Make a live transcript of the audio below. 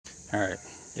Alright,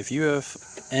 if you have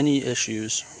any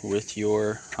issues with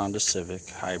your Honda Civic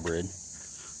Hybrid,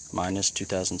 mine is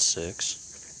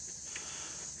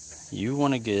 2006, you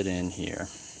want to get in here.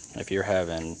 If you're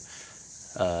having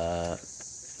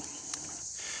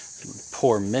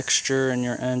poor mixture in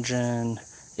your engine,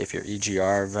 if your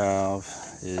EGR valve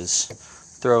is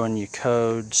throwing you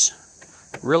codes,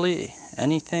 really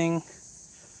anything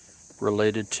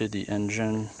related to the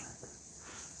engine,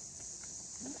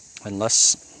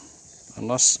 unless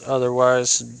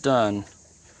otherwise done,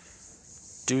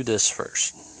 do this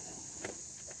first.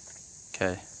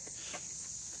 Okay.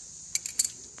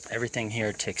 Everything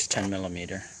here takes 10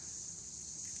 millimeter.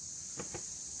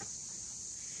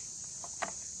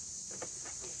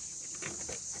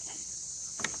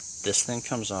 This thing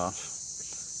comes off.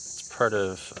 It's part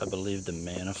of, I believe, the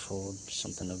manifold,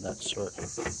 something of that sort.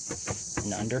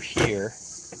 And under here,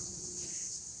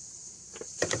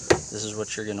 this is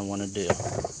what you're going to want to do.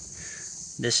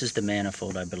 This is the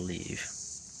manifold, I believe.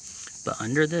 But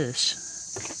under this,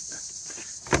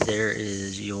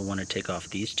 you'll want to take off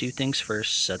these two things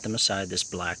first, set them aside. This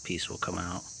black piece will come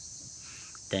out.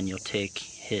 Then you'll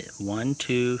hit 1,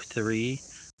 2, 3,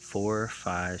 4,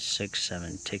 5, 6,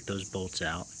 7. Take those bolts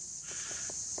out.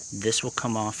 This will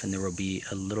come off, and there will be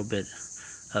a little bit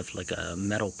of like a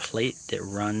metal plate that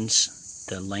runs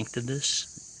the length of this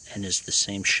and is the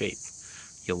same shape.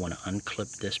 You'll want to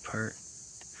unclip this part.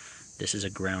 This is a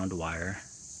ground wire.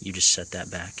 You just set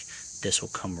that back. This will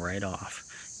come right off.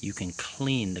 You can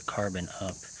clean the carbon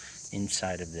up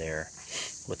inside of there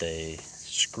with a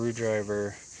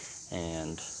screwdriver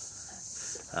and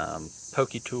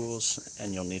pokey tools,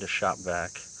 and you'll need a shop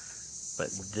vac.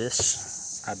 But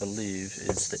this, I believe,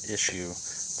 is the issue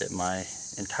that my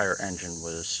entire engine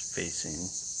was facing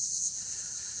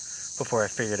before I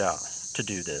figured out to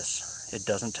do this. It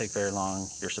doesn't take very long.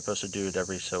 You're supposed to do it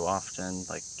every so often,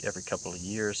 like every couple of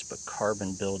years, but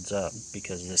carbon builds up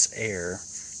because this air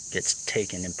gets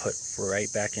taken and put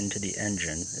right back into the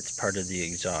engine. It's part of the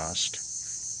exhaust.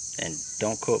 And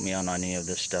don't quote me on any of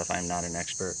this stuff, I'm not an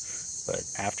expert. But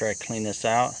after I clean this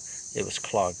out, it was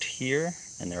clogged here,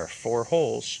 and there are 4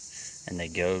 holes, and they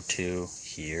go to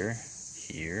here,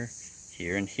 here,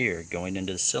 here, and here, going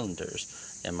into the cylinders.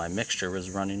 And my mixture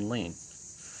was running lean.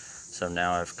 So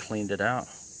now I've cleaned it out.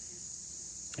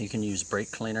 You can use brake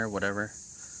cleaner, whatever.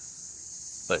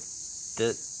 But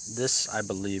this, I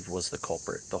believe, was the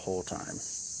culprit the whole time.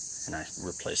 And I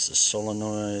replaced the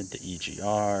solenoid, the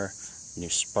EGR, new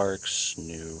sparks,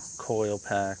 new coil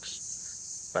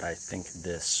packs. But I think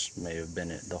this may have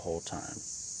been it the whole time.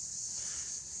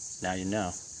 Now you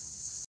know.